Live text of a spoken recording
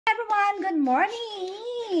Everyone, good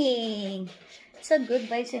morning! So,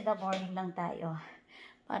 good vibes in the morning lang tayo.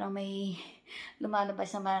 Parang may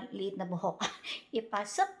lumalabas na maliit na buhok.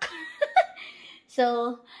 Ipasok!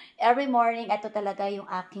 So, every morning, ito talaga yung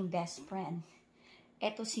aking best friend.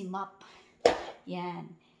 Ito si Mop.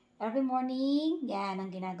 Yan. Every morning, yan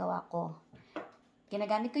ang ginagawa ko.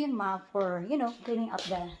 Ginagamit ko yung mop for, cleaning up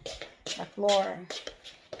the floor.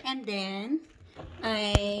 And then,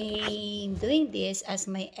 I'm doing this as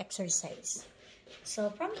my exercise. So,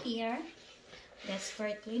 from here, let's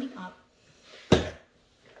start cleaning up.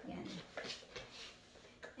 Yan.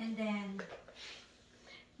 And then,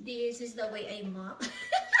 this is the way I mop.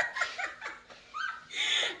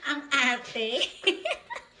 Ang ate.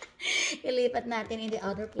 Ilipat natin in the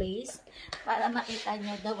other place para makita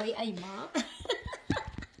nyo the way I mop.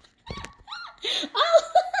 Oh!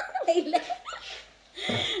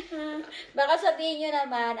 Baka sabihin nyo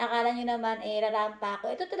naman, akala nyo naman, rarampa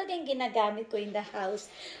ako. Ito talaga yung ginagamit ko in the house.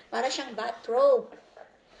 Para siyang bathrobe.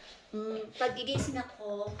 Pag gigising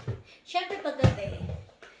ako, syempre pag gabi,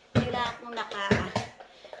 kailangan kong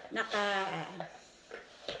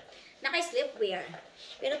naka-sleepwear.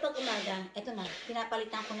 Pero pag umaga, ito na,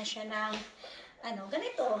 pinapalitan ko na siya ng,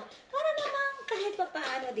 ganito. Para naman kahit pa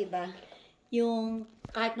paano, diba? Yung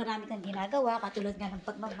kahit marami kang ginagawa, katulad nga ng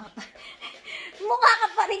pagmamapa. Mukha ka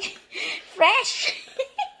pa rin fresh!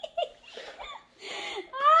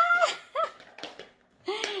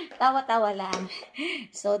 Tawa-tawa lang.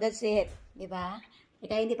 So, that's it. Diba?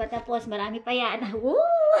 Kaya hindi pa tapos. Marami pa yan. Woo!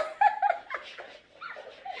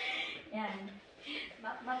 Yan.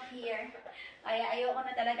 Map here. Kaya ayoko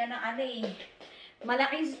na talaga ng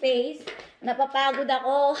malaking space. Napapagod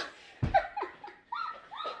ako.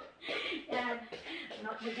 Yan.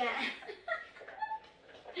 Map mo dyan.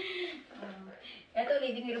 Ito,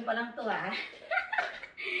 living room pa lang to, ha.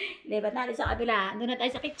 Libat natin sa kabila. Doon na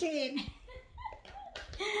tayo sa kitchen.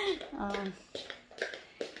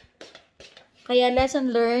 Kaya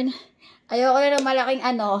lesson learned. Ayoko na ng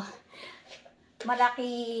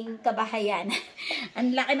malaking kabahayan.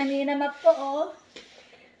 Ang laki na minamap ko, oh.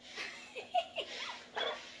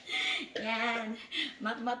 Yan.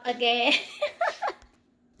 Map again.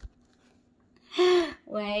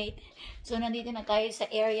 Wait. So, nandito na tayo sa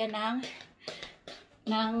area ng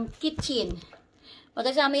kitchen.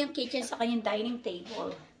 Magkasama yung kitchen sa kanyang dining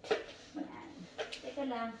table. Ayan. Teka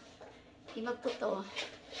lang. Imag ko to.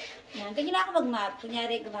 Ayan. Ganyan na ako mag-map.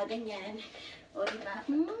 Kunyari, gumaganyan. O, diba?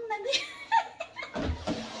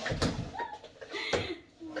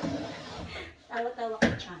 Tawa-tawa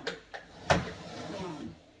ka dyan.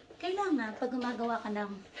 Ayan. Kailangan, pag gumagawa ka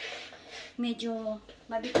ng medyo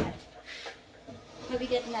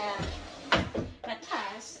mabigat na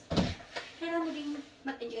task, kailangan mo din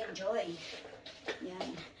mag-enjoy. Yan.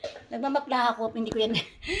 Nagmamapla ako, hindi ko yan.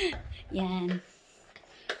 Yan.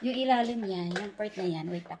 Yung ilalim yan, yung part na yan.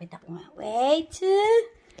 Wait, pakita ko nga. Wait.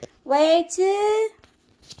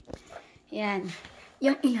 Yan.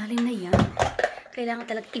 Yung ilalim na yan, kailangan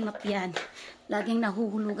talaga imap yan. Laging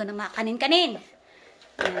nahuhulugan ng mga kanin-kanin.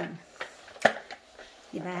 Yan.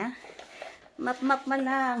 Diba? Map-map ma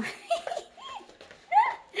lang.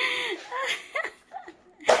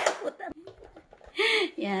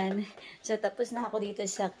 Yan. So, tapos na ako dito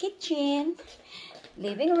sa kitchen,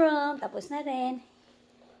 living room, tapos na rin.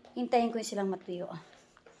 Hintayin ko yung silang matuyo.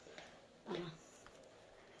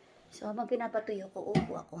 So, habang pinapatuyo ko,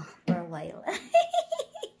 upo ako for a while.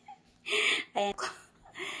 Ayan.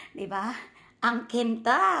 Diba? Ang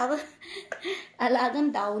kintab.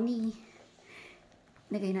 Alagang downy.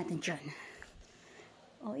 Lagay natin dyan.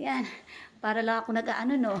 O, yan. Para lang ako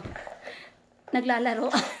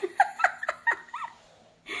naglalaro.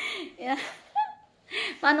 Yeah.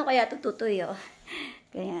 Paano kaya tututuyo?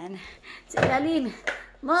 Ganyan. Sa ilalim.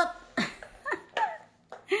 Mop!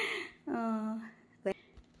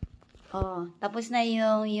 Tapos na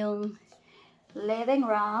yung living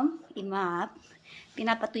room. Imap.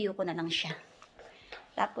 Pinapatuyo ko na lang siya.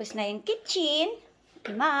 Tapos na yung kitchen.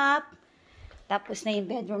 Imap. Tapos na yung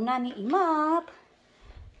bedroom namin. Imap.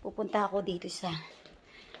 Pupunta ako dito sa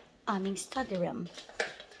aming study room.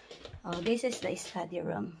 This is the study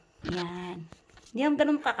room. Yan. Hindi naman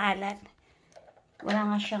ganun kakalat.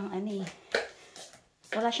 Wala nga siyang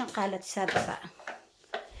wala siyang kalat sa baba.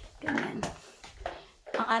 Ganyan.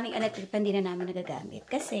 Ang aming electric fan hindi na namin nagagamit.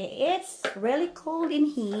 Kasi it's really cold in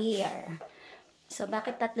here. So,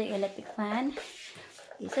 bakit tatlo yung electric fan?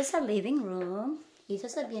 Isa sa living room, isa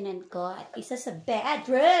sa biyanan ko, at isa sa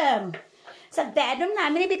bedroom. Sa bedroom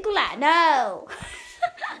namin ni Bicolano.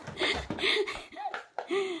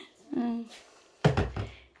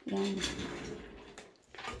 Yan.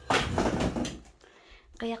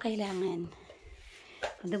 Kaya kailangan.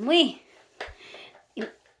 Dumi.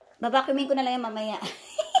 Babacuumin ko na lang yan mamaya.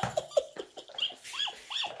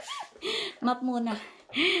 Map muna.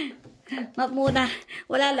 Map muna.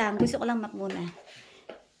 Wala lang. Gusto ko lang map muna.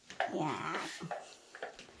 Yan.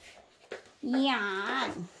 Yan.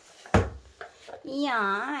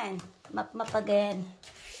 Yan. Map again.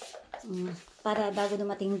 Para bago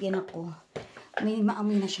dumating din ako, may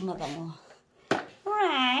maamoy na siyang mabango.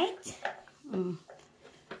 Alright.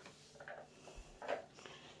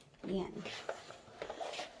 Yan.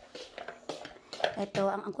 Ito,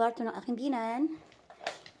 ang kwarto ng aking binan.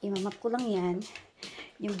 Imamap ko lang yan.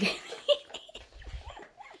 Yung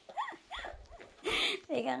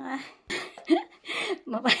teka nga.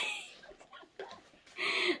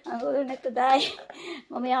 Ang ulo na ito dahil.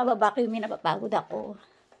 Mamaya babaki yung napapagod ako.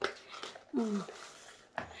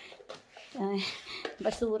 Ay,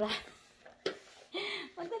 basura.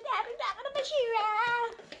 Magdadari na ako ng basura.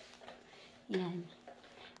 Yan.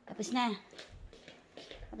 Tapos na.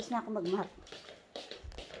 Tapos na ako mag-map.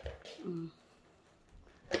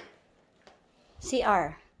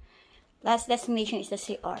 CR. Last destination is the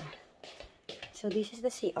CR. So, this is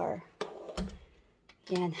the CR.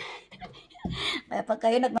 Yan. Kaya pag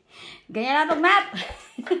kayo ganyan na mag-map.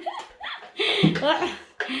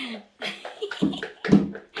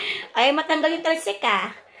 Ay, matanggal yung talsik,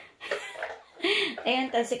 ah.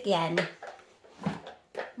 Ayun, talsik yan.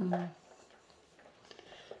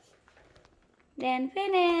 Then,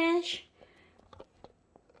 finish.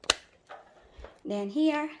 Then,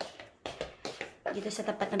 here. Dito sa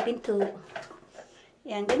tapat ng pinto.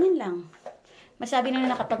 Yan, ganyan lang. Masabi na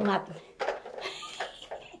nakapag-map.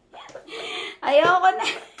 Ayoko na.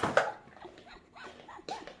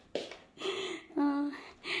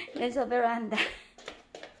 There's a veranda.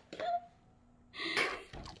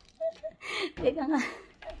 Teka nga.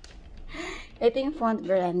 Ito yung front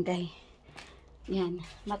veranda. Yan.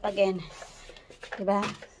 Map again. Diba?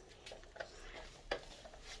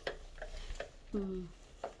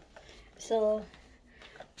 So,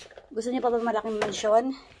 gusto niyo pa ba malaking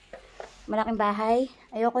mansyon? Malaking bahay?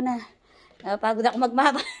 Ayoko na. Napagod ako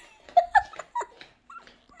mag-map.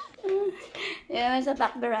 Yan sa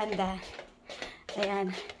back veranda.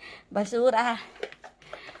 Ayan. Basura.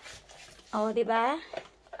 O, diba?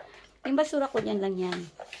 Yung basura ko dyan lang yan.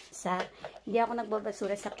 Hindi ako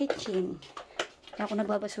nagbabasura sa kitchen. Hindi ako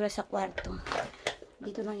nagbabasura sa kwarto.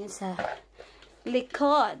 Dito lang yan sa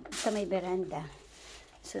likod. Sa may veranda.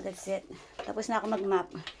 So, that's it. Tapos na ako mag-map.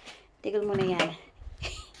 Tigil mo na yan.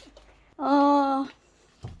 Oh.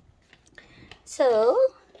 So,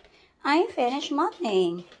 I finished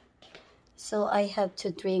mopping. So, I have to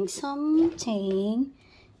drink something.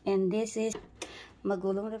 And this is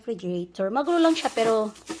magulong refrigerator. Magulo lang siya, pero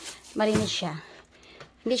malinis siya.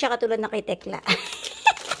 Hindi siya katulad na kay Tekla.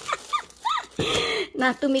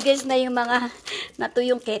 Na tumigas na yung mga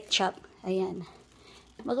natuyong ketchup. Ayan.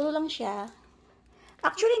 Magulo lang siya.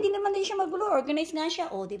 Actually, hindi naman din siya magulo. Organized nga siya.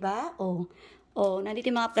 O, diba? O, nandito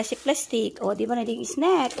yung mga plastic-plastic. O, diba? Nandito yung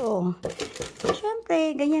snack. O.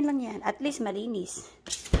 Siyempre, ganyan lang yan. At least malinis.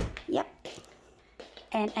 Yep.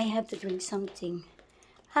 And I have to drink something.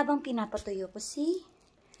 Habang pinapatuyo ko si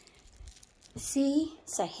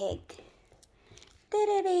sahig.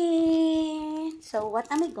 So, what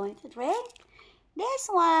am I going to drink? This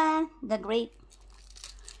one. The grape.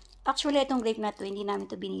 Actually, itong grape na to, hindi namin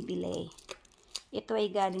to binibili. Ito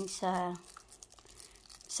ay galing sa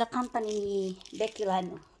company ni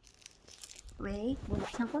Beculano. Wait,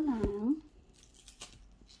 bulasan ko lang.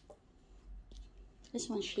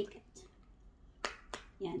 This one, shake it.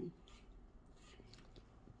 Yan.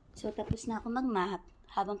 So, tapos na ako mag-map.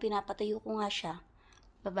 Habang pinapatayo ko nga siya,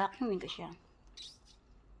 babacuumin ko siya.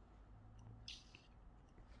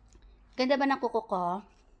 Ganda ba ng kuko ko?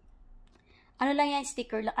 Ano lang yan,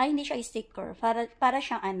 sticker lang. Ay, hindi siya sticker. Para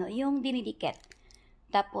siyang ano, yung dinidikit.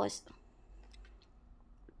 Tapos,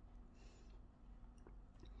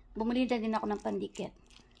 bumili na din ako ng pandikit.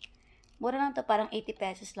 Mura lang to, parang 80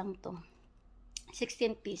 pesos lang to.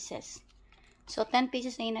 16 pieces. So, 10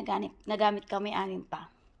 pieces na yung nagamit ko, may 6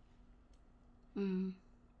 pa.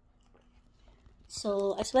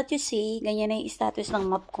 So, as what you see, ganyan na yung status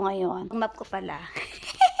ng map ko ngayon. Ang map ko pala.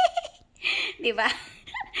 Diba?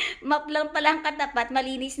 Map lang pala ang katapat,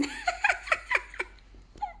 malinis na.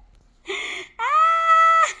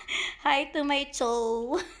 Hi to my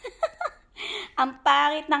toe. Ang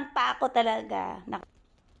pangit ng pako talaga.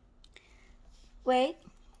 Wait.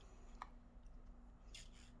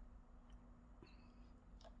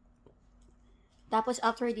 Tapos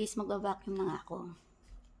after this, magba-vacuum na ako.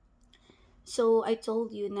 So, I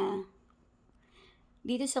told you na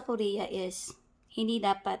dito sa Korea is Hindi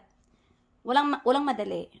dapat, walang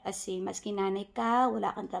madali. As in, maski nanay ka,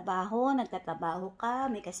 wala kang trabaho, nagtatrabaho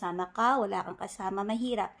ka, may kasama ka, wala kang kasama,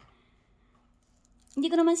 mahirap. Hindi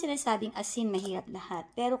ko naman sinasabing as in mahirap lahat.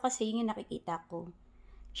 Pero kasi yun yung nakikita ko.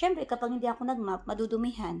 Siyempre, kapag hindi ako nag-map,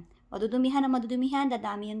 madudumihan. Madudumihan na madudumihan,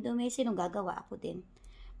 dadami yung dumi, sinong gagawa ako din.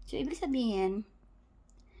 So, ibig sabihin,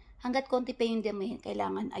 hanggat konti pa yung dumi,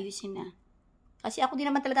 kailangan ayusin na. Kasi ako din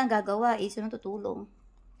naman talagang gagawa, sino tutulong.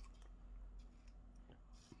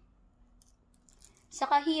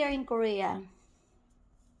 Saka here in Korea,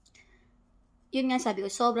 yun nga sabi ko,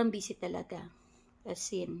 sobrang busy talaga. As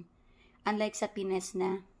in, unlike sa Pinas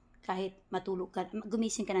na kahit matulog ka,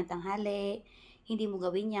 gumising ka ng tanghali, hindi mo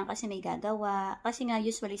gawin yan kasi may gagawa. Kasi nga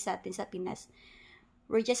usually sa atin sa Pinas,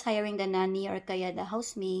 we're just hiring the nanny or kaya the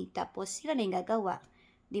housemaid, tapos sila na yung gagawa.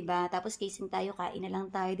 Diba? Tapos casing tayo, kain na lang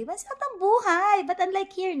tayo. Diba? Sarap ang buhay! But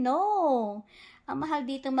unlike here, no. Ang mahal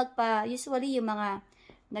dito usually yung mga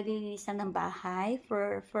naglilinis ng bahay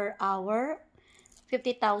for hour,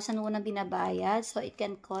 50,000 unang binabayad. So, it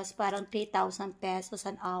can cost parang 3,000 pesos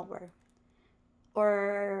an hour.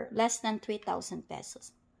 Or less than 3,000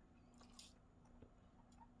 pesos.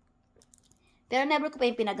 Pero never ko pa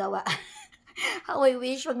yung pinagawa. How I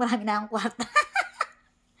wish, wag marami na akong kwarta.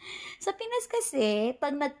 Sa Pinas kasi,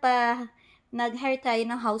 pag nag-hire tayo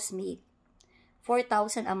ng housemaid,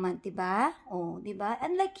 4,000 a month, diba? O, diba?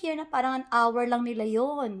 Unlike here na parang an hour lang nila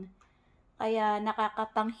yon. Kaya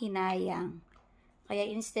nakakapanghinayang. Kaya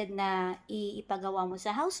instead na ipagawa mo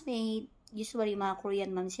sa housemaid, usually mga Korean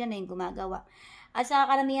moms yan na yung gumagawa. At sa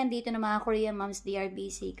karamihan dito ng mga Korean moms, they are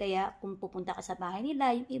busy. Kaya kung pupunta ka sa bahay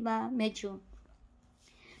nila, yung iba, medyo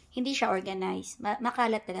hindi siya organized.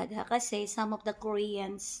 Makalat talaga. Kasi some of the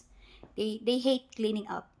Koreans, they hate cleaning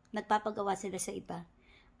up. Nagpapagawa sila sa iba.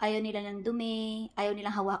 Ayaw nila ng dumi, ayaw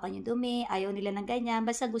nilang hawakan yung dumi, ayaw nila ng ganyan.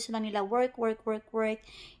 Basta gusto lang nila work.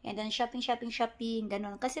 And then shopping,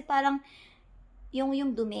 ganun. Kasi parang, yung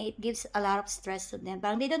dumi, it gives a lot of stress to them.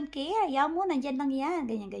 Parang they don't care. Yaw mo, nandyan lang yan.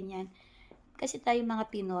 Ganyan. Kasi tayo mga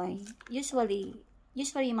Pinoy, usually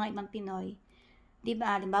yung mga ibang Pinoy, di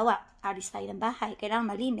ba, halimbawa, alis tayo ng bahay,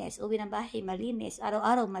 kailangan malinis, uwi ng bahay, malinis,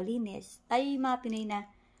 araw-araw malinis. Tayo yung mga Pinoy na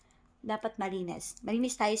dapat malinis.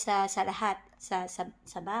 Malinis tayo sa lahat.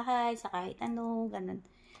 Sa bahay, sa kahit ano, ganun.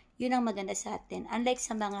 Yun ang maganda sa atin. Unlike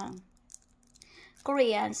sa mga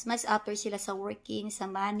Koreans, mas after sila sa working, sa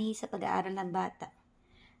money, sa pag-aaral ng bata.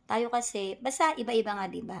 Tayo kasi, basta iba-iba nga,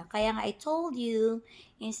 diba? Kaya nga I told you,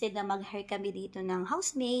 instead na mag-hire kami dito ng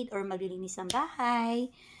housemaid or maglilinis ng bahay,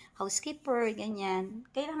 housekeeper, ganyan,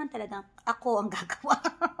 kailangan talagang ako ang gagawa.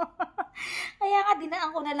 Kaya nga,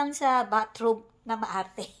 dinaan ko na lang sa bathroom na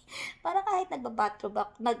maarte. Para kahit nagbabathroom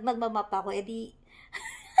ako, magmamap ako, edi,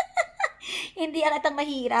 hindi alatang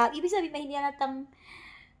mahirap. Ibig sabihin,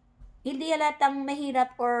 hindi alatang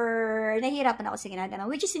mahirap or nahihirapan ako sa ginagawa.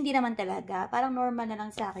 Which is, hindi naman talaga. Parang normal na lang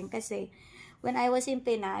sa akin. Kasi, when I was in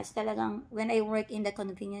Pinas, talagang, when I work in the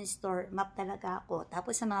convenience store, map talaga ako.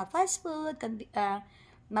 Tapos sa mga fast food,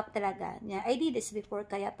 map talaga. Yeah, I did this before,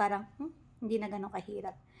 kaya parang, hindi na ganun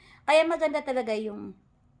kahirap. Kaya maganda talaga yung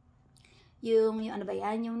ano ba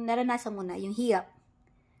yan, yung naranasan mo na, yung hirap.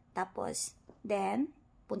 Tapos, then,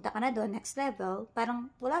 punta ka na doon, next level, parang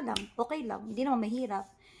wala lang, okay lang, hindi naman mahirap.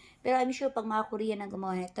 Pero I'm sure pag mga Korean na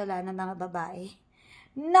gumawa nito, lalo ng mga babae,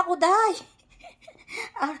 naku, day!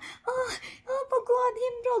 Pag-God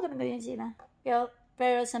him, bro, ganun sila.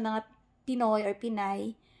 Pero sa mga Pinoy or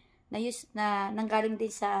Pinay, na nanggaling din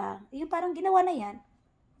sa, yung parang ginawa na yan,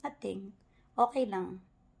 nothing, okay lang.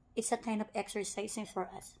 It's a kind of exercising for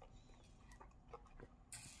us.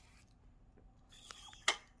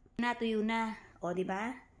 Natuyo na. O,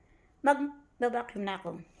 diba? Mag-vacuum na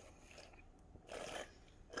ako.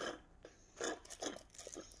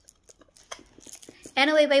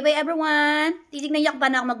 Anyway, bye-bye everyone. Titignan niyo kung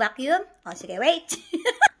paano ako mag-vacuum. O, sige, wait.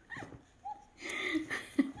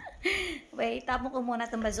 Wait, tapon ko muna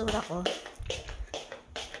itong basura ko.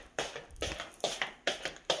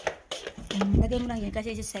 Lagay mo lang yun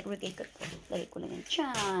kasi segregate ko. Lagay ko lang yun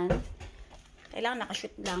dyan. Kailangan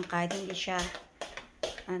nakashoot lang kahit hindi siya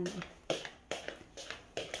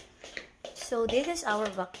So, this is our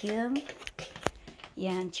vacuum.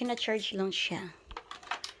 Yan, china-charge lang siya.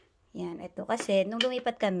 Yan, ito. Kasi, nung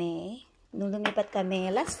lumipat kami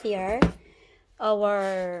last year,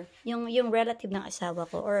 yung relative ng asawa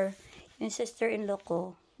ko, or yung sister-in-law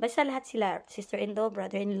ko, basta lahat sila, sister-in-law,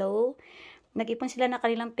 brother-in-law, nag-ipon sila ng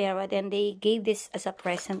kanilang pera, then they gave this as a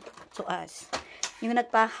present to us. Yung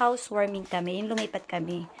nagpa-housewarming kami, yung lumipat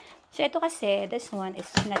kami. So, ito kasi, this one is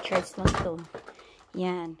na-charge lang to.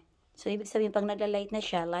 Yan. So, ibig sabihin, pag nagla-light na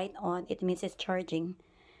siya, light on, it means it's charging.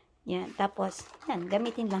 Yan. Tapos, yan.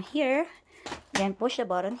 Gamitin lang here. Yan. Push the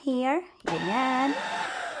button here. Ganyan.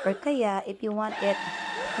 Or kaya, if you want it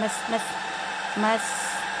mas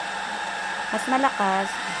malakas.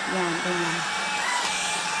 Yan. Ganyan.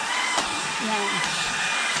 Yan.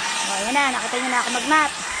 O, yan na. Nakita nyo na ako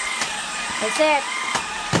mag-map. That's it.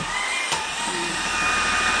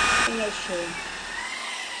 Finisher.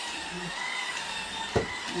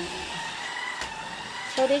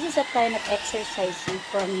 So, this is a kind of exercising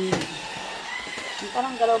for me.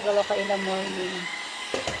 Parang galaw-galaw ka in the morning.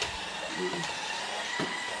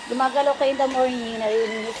 Gumagalaw ka in the morning,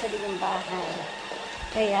 naririnig sa ligang bahay.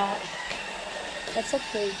 Kaya, that's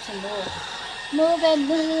okay to move. Move and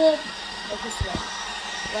move. Like this way.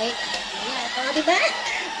 Wait. Ayan. O, diba?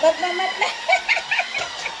 Magmamat na.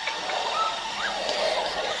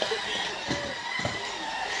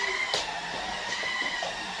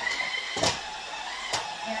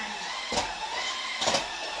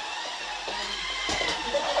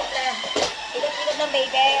 Ilot-ilot lang,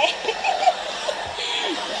 baby.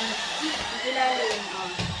 Ilalim.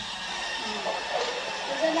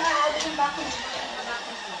 Kung saan nakaagos yung bakon mo,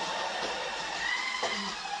 nakabakon ko.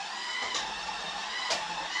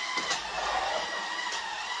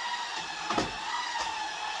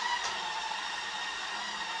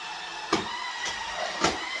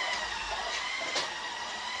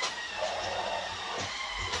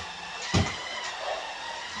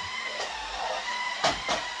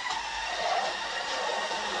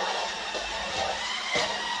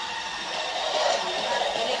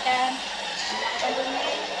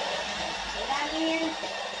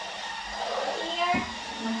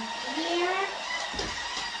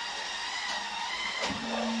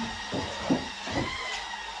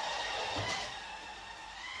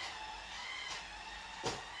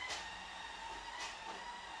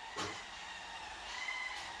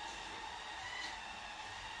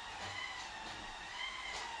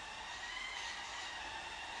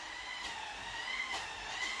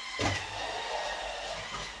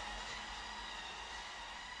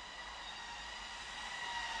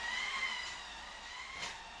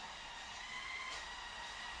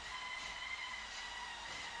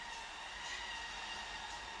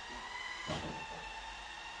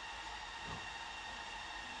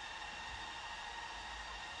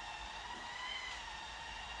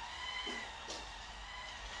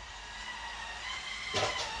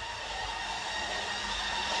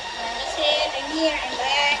 Here and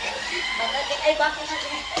back. Ay, bakit na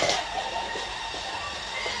din?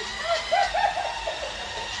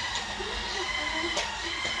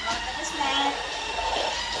 Tapos na.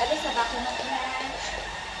 Tapos na, bakit na din?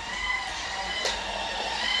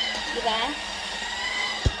 Diba?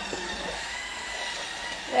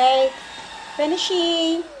 Right.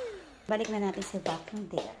 Finishing. Balik na natin sa vacuum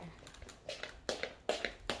there.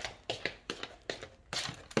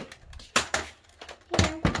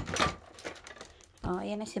 Oh,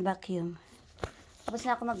 ayan na si vacuum. Tapos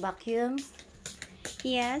na ako mag-vacuum.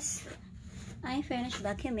 Yes. I finished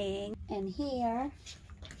vacuuming. And here,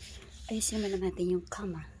 ayusin naman natin yung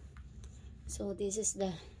camera. So, this is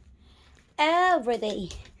the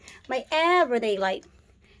everyday. My everyday life.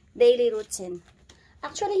 Daily routine.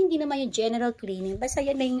 Actually, hindi naman yung general cleaning. Basta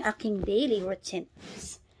yan na yung aking daily routine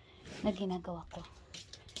na ginagawa ko.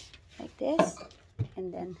 Like this.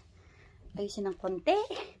 And then, ayusin ng konti.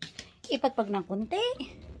 Ipatpag ng konti.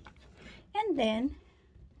 And then,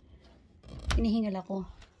 hinihingal ako.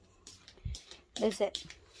 That's it.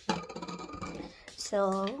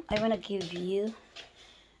 So, I wanna give you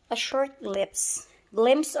a short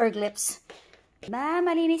glimpse or glimpse. Ba,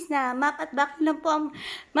 malinis na. Mat at vacuum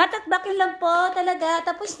lang po talaga.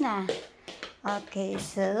 Tapos na. Okay,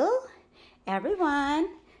 so,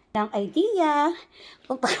 everyone, ng idea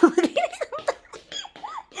kung paano malinis ang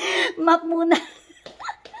map muna.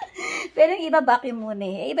 Pero yung iba, vacuum muna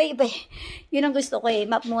eh. Iba-iba. Yun ang gusto ko eh.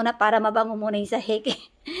 Map muna para mabango muna yung sahig.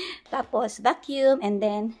 Tapos, vacuum. And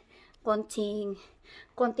then, konting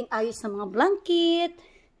ayos ng mga blanket.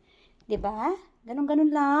 Diba?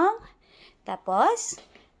 Ganun-ganun lang. Tapos,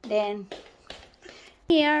 then,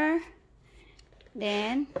 here.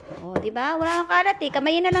 Then, oh, diba? Wala kang kalat eh.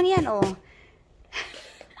 Kamayin na lang yan, oh.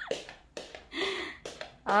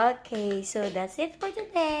 Okay, so that's it for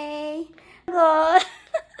today.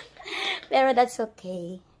 Pero that's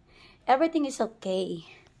okay. Everything is okay.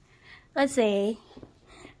 Kasi,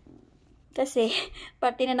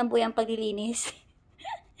 parte na ng buhay ang paglilinis.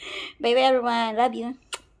 Bye-bye everyone. Love you.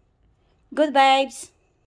 Good vibes.